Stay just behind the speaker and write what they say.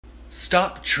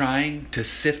Stop trying to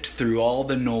sift through all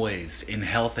the noise in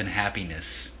health and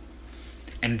happiness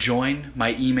and join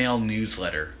my email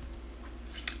newsletter.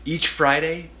 Each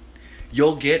Friday,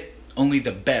 you'll get only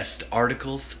the best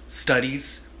articles,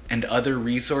 studies, and other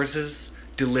resources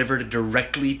delivered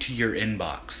directly to your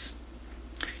inbox.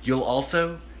 You'll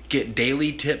also get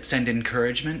daily tips and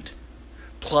encouragement,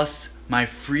 plus my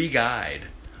free guide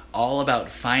all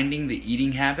about finding the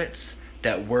eating habits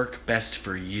that work best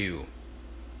for you.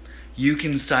 You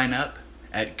can sign up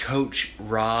at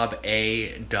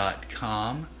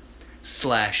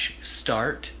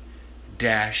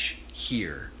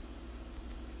coachroba.com/start-here.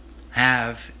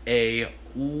 Have a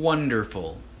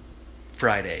wonderful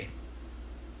Friday.